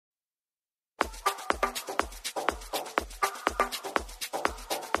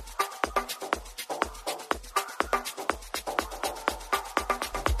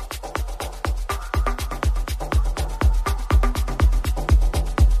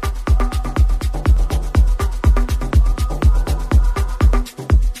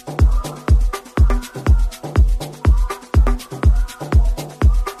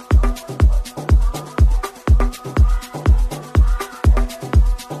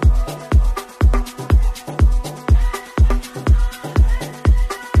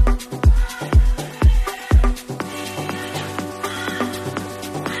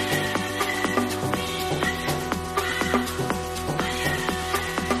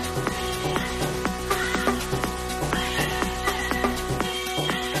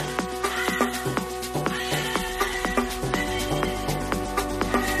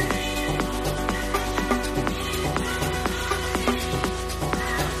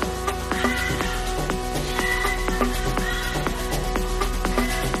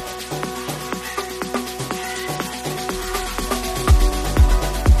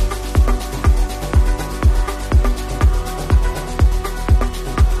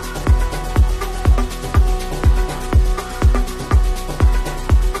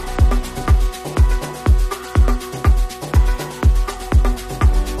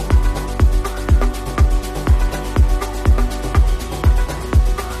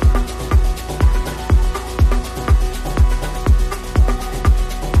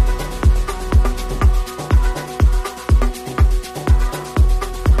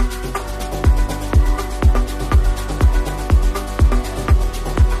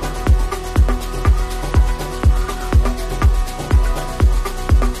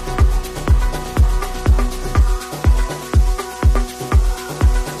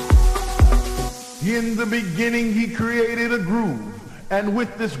beginning he created a groove, and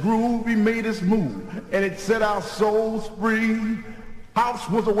with this groove he made us move, and it set our souls free. House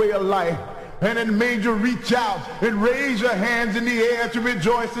was a way of life, and it made you reach out and raise your hands in the air to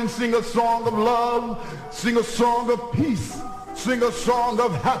rejoice and sing a song of love, sing a song of peace, sing a song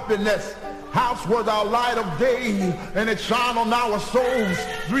of happiness. House was our light of day, and it shone on our souls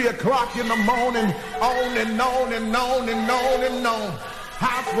 3 o'clock in the morning, on and on and on and on and on.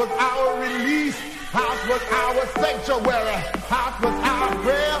 House was our release. House was our sanctuary. House was our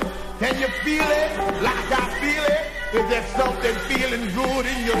prayer. Can you feel it like I feel it? Is there something feeling good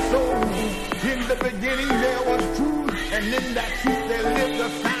in your soul? In the beginning there was truth, and in that truth there lived a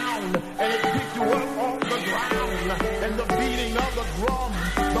sound, and it picked you up off the ground, and the beating of the drum,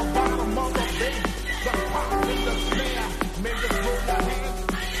 the bottom of the bass, the pop and the snare made you throw your hands.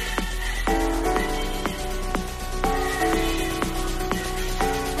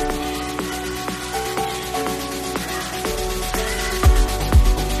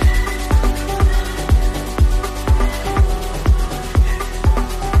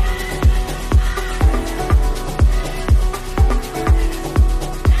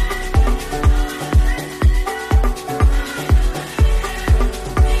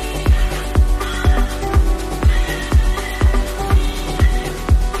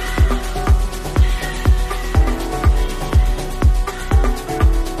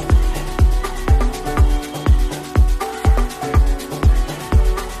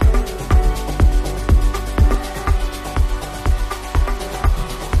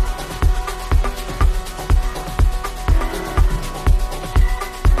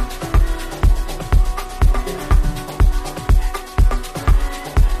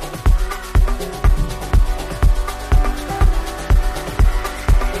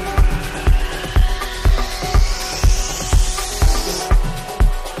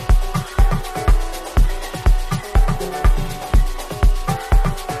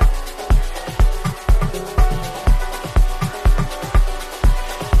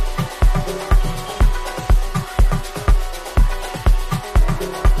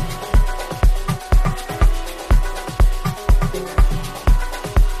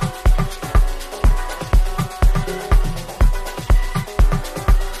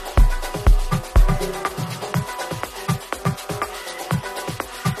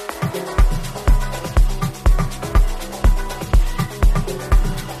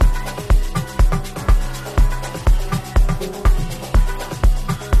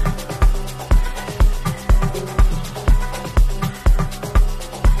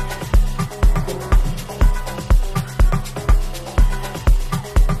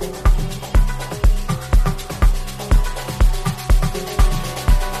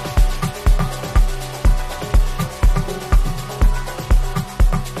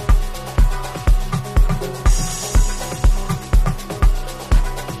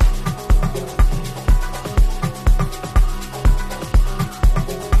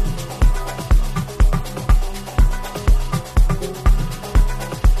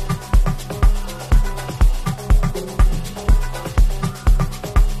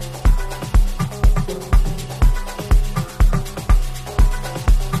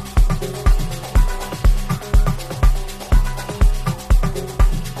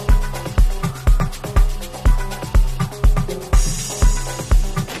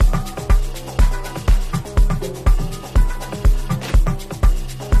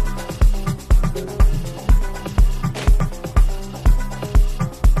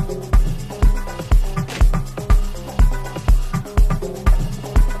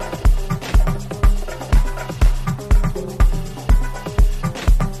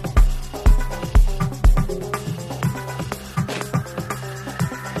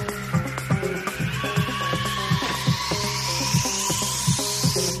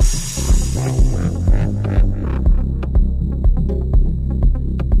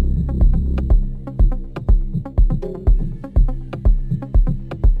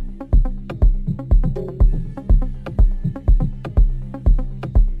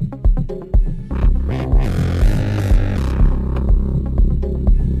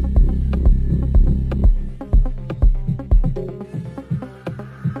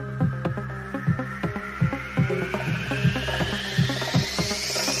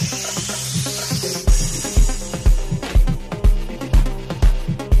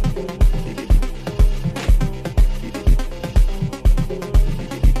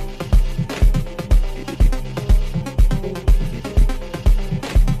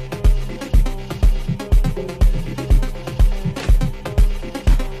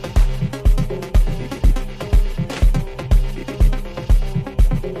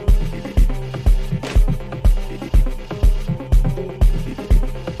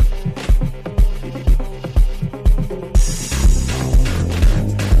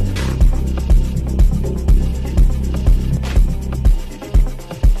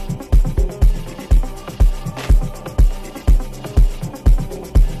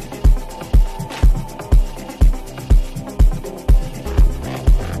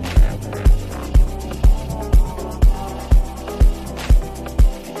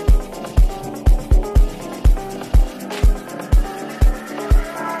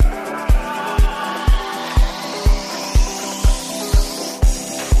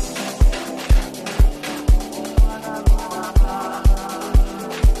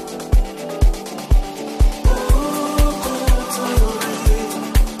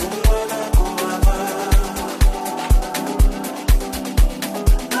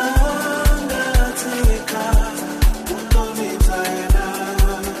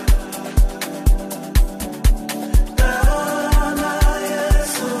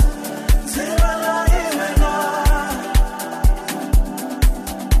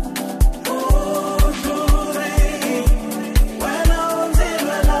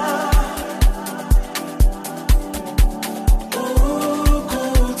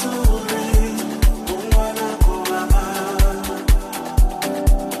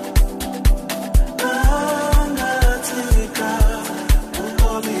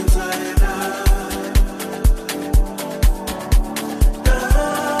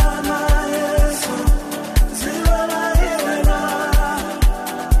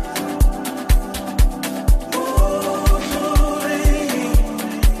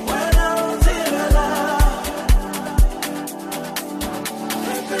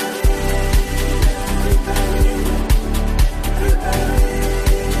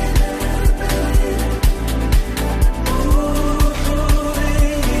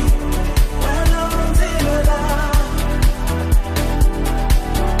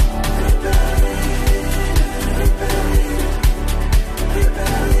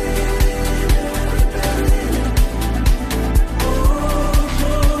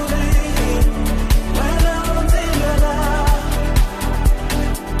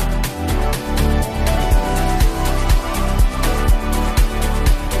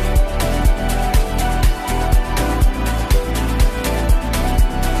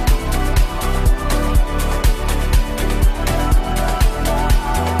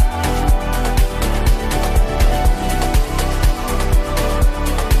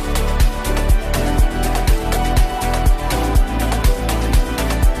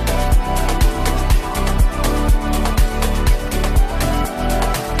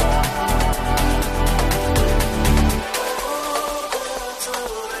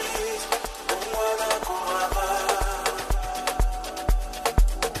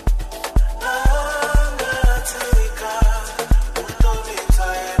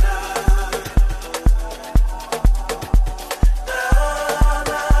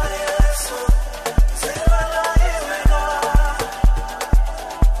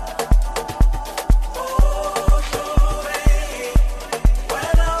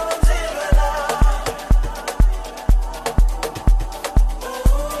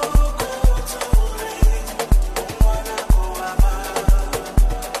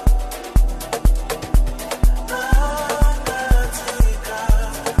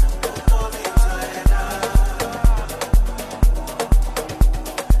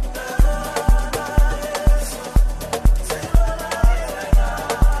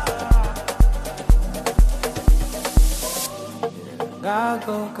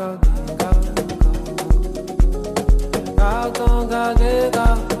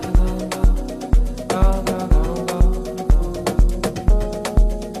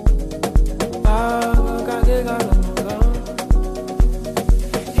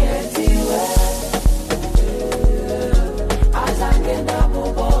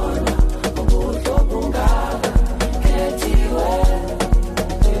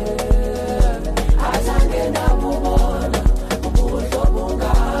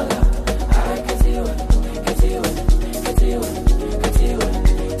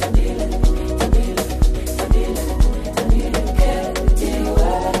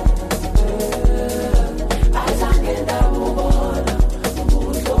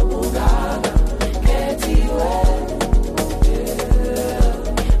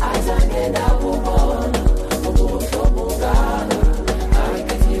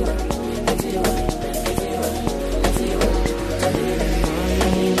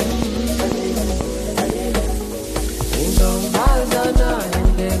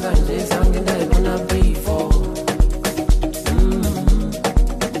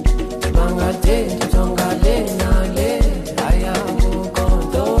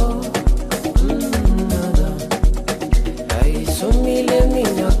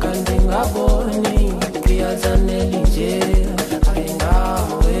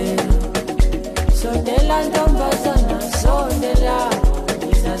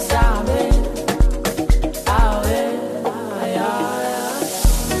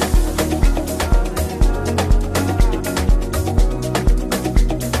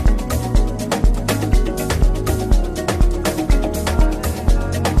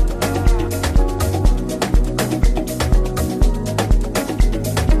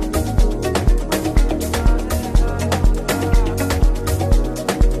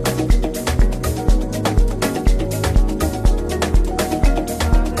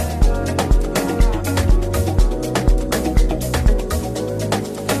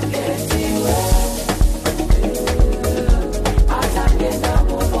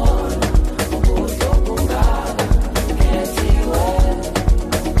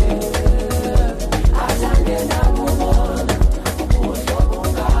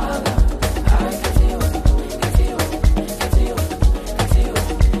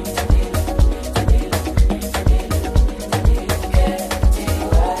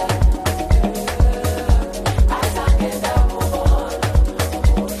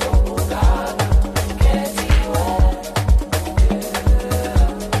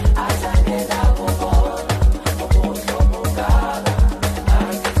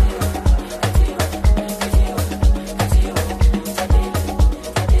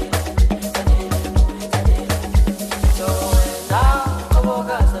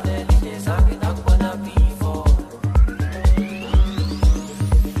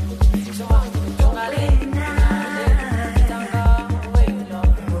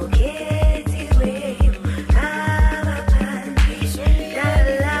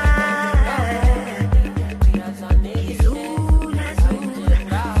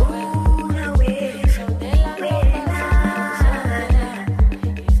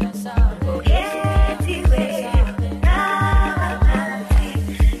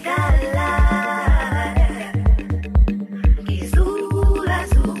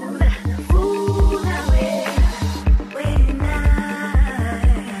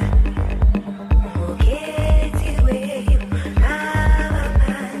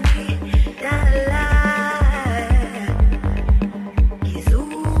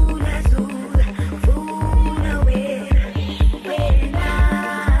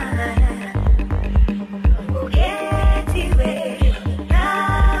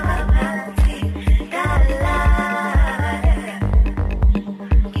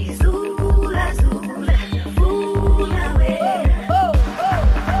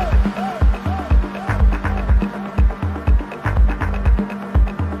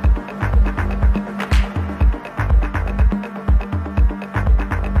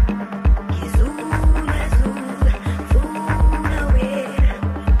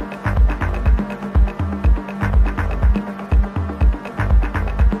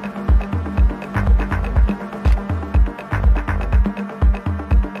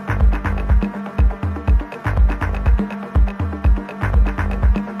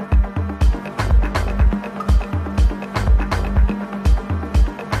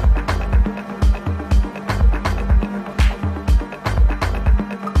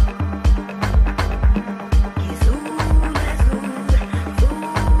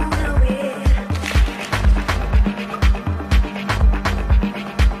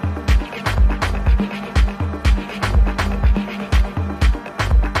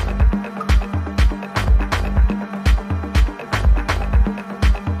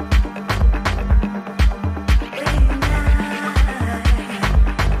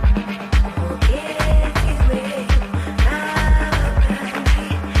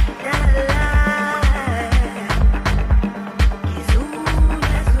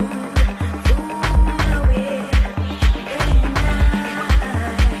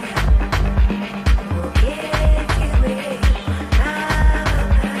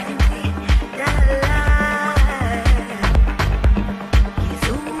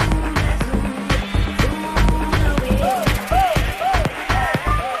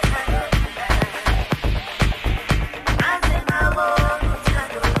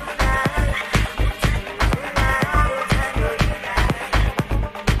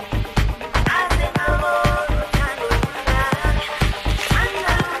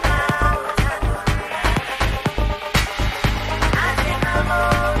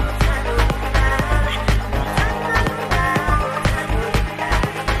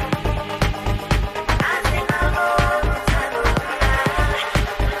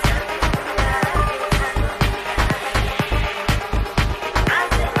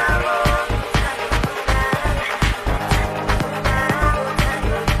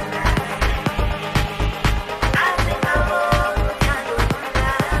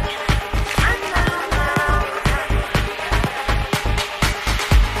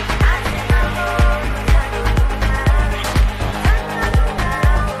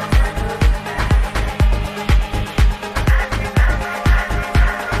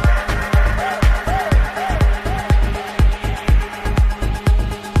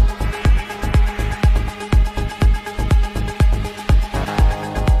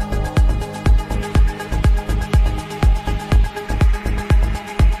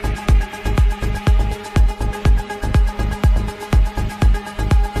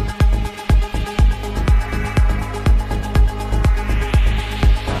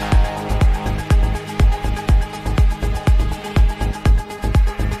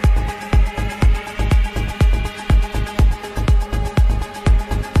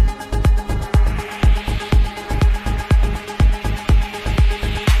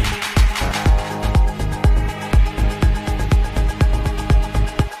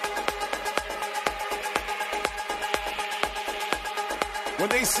 When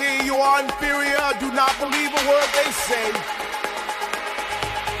they say you are inferior, do not believe a word they say.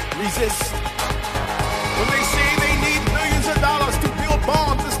 Resist. When they say they need billions of dollars to build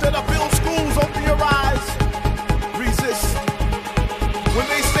bombs instead of build schools, open your eyes. Resist. When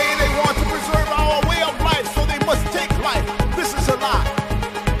they say they want to preserve our way of life, so they must take life, this is a lie.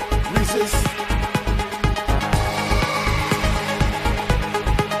 Resist.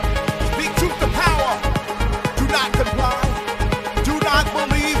 Speak truth to power. Do not comply. Do not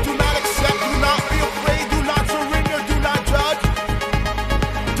believe. Do not accept. Do not be afraid. Do not surrender. Do not judge.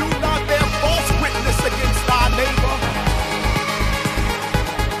 Do not therefore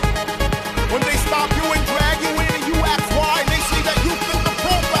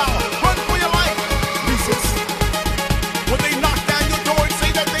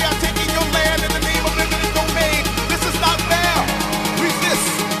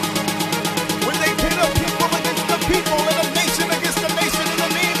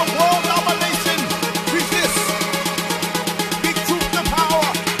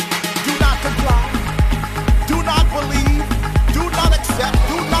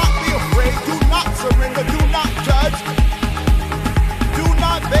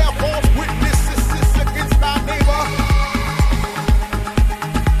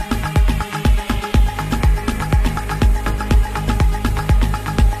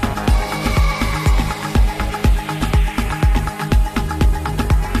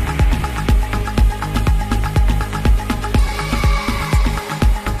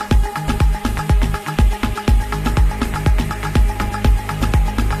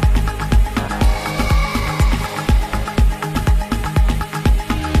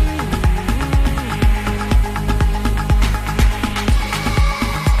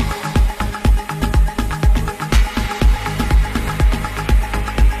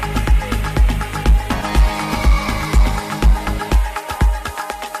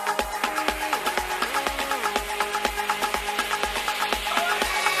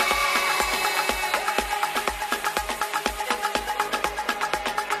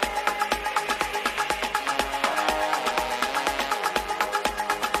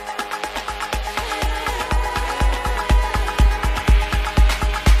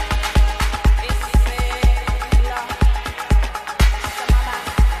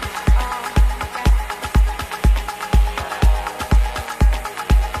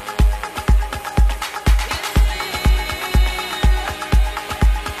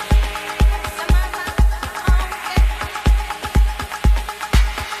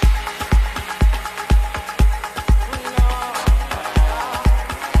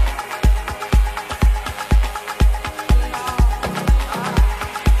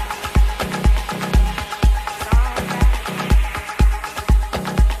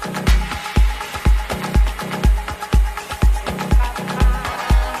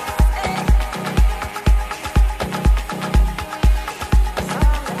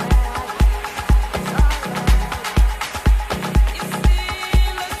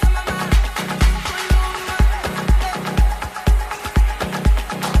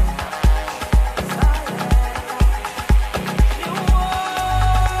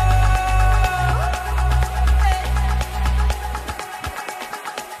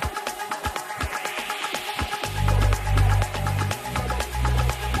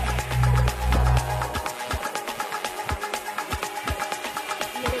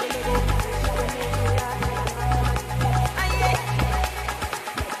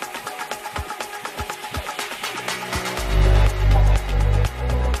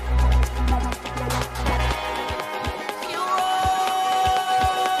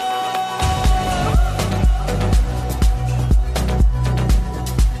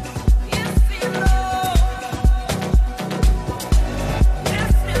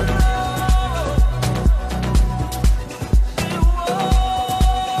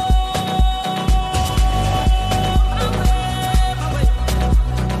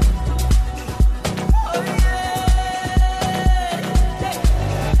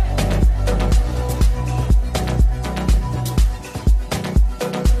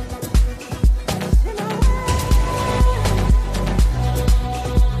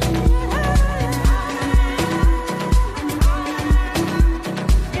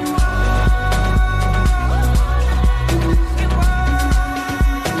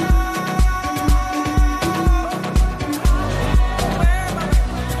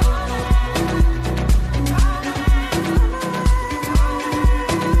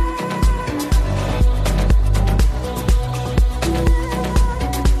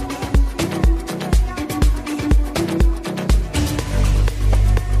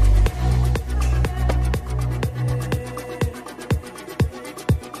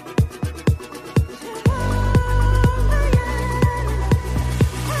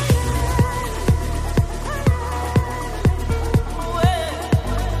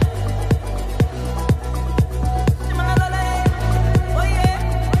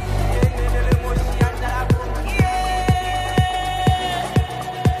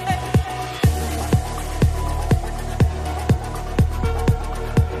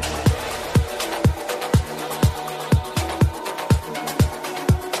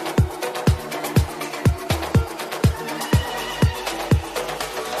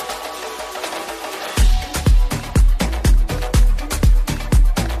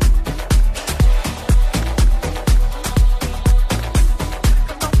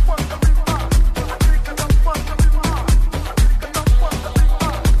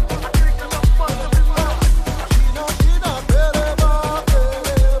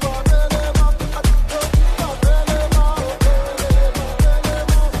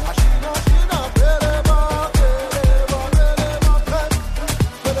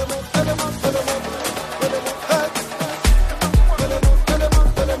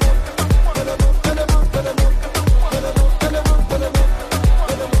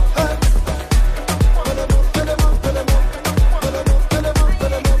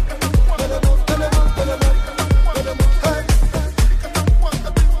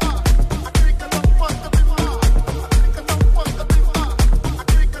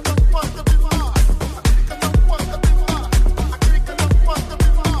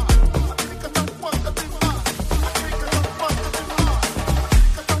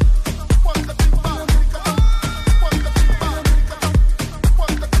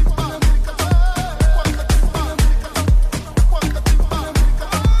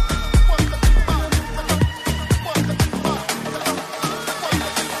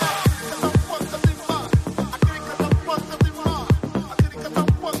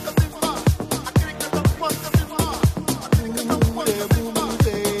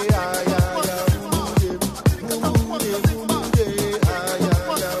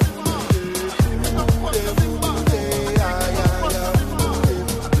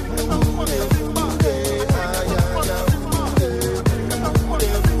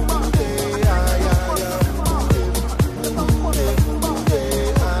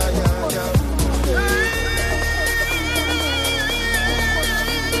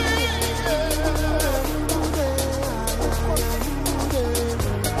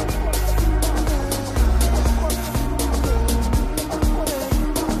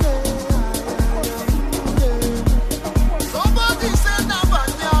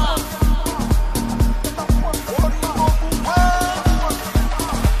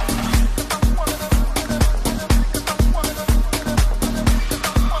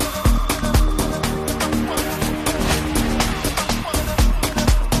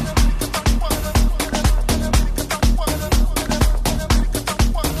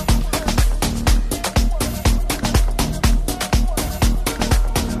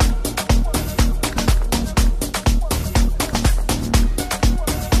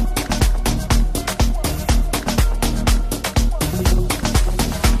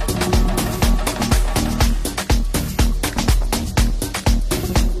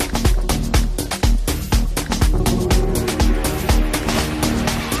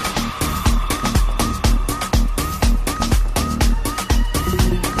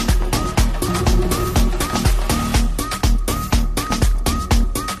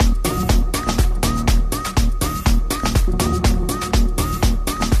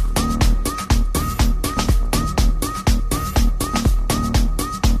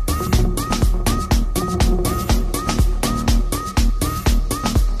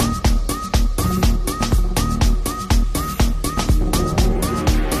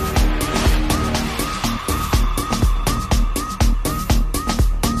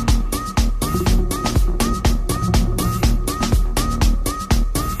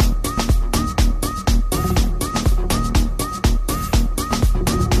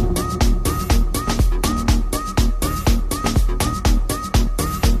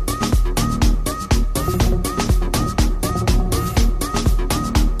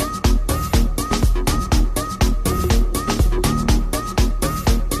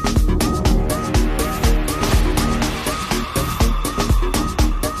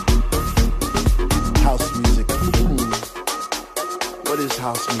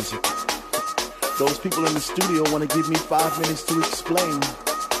music. Those people in the studio want to give me 5 minutes to explain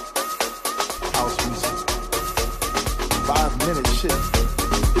house music. 5 minutes, shit.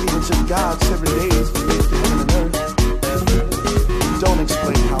 It even took God 7 days to make the heaven and earth. Don't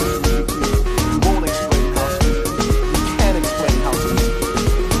explain house music. You won't explain house music. You can't explain house music.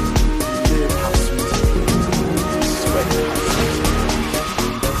 You live house music. You sweat house music.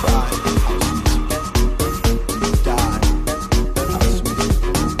 You cry house music. You die house music.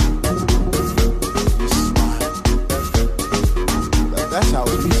 You smile. That's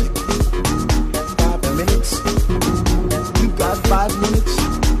house music. 5 minutes. You got 5 minutes.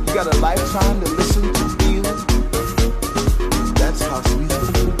 You got a lifetime to listen to feel. That's house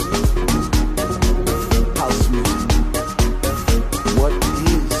music. House music. What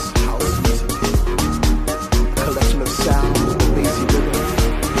is house music? A collection of sounds with a lazy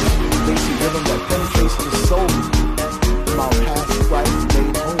rhythm that penetrates the soul. From our past life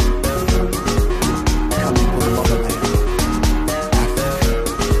made home. Coming from the motherland, Africa.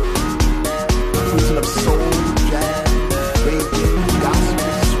 Fusion of soul, jazz, reggae,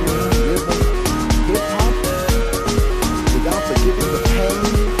 gospel, swing, rhythm, hip hop. Without forgiving the pain,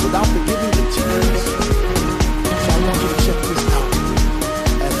 without forgiving the tears. So I want you to check this out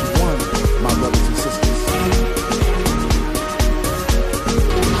as one, my brothers and sisters.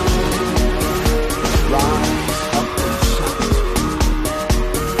 Rise up and shout,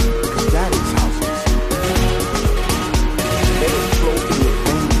 because that is house music. Let it flow through your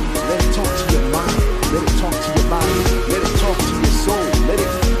veins, let it talk to your mind, let it talk to your body, let it talk to your soul, let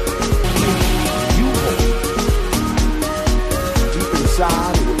it give you hope. Deep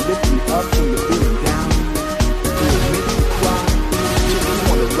inside, it will lift you up when you're feeling down. It will make you cry. Just you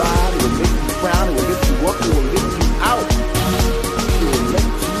want to ride, it will make you frown, it will lift you up, it will lift you out. It will let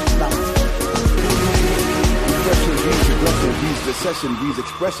you fly. Reflection breeds the blessing, breeds the session, breeds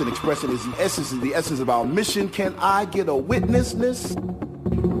expression. Expression is the essence of our mission. Can I get a witnessness?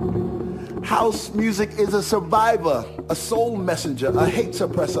 House music is a survivor, a soul messenger, a hate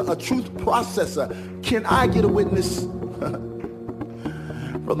suppressor, a truth processor. Can I get a witness?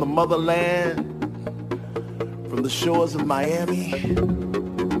 From the motherland, from the shores of Miami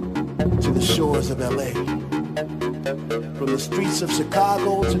to the shores of LA, from the streets of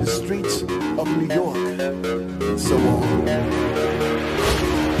Chicago to the streets of New York, and so on.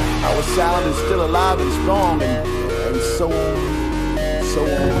 Our sound is still alive and strong, and so on, so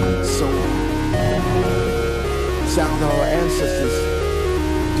on, so on. Sound our ancestors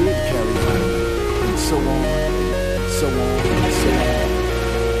did carry on, and so on, so on, so on.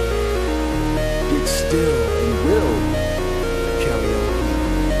 Did still and will carry on,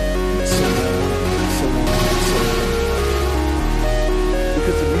 and so on, so on, so on.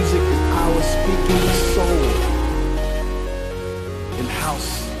 Because the music is our speaking soul, and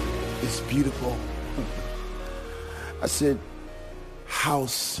house is beautiful. I said,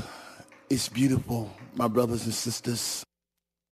 house is beautiful, my brothers and sisters.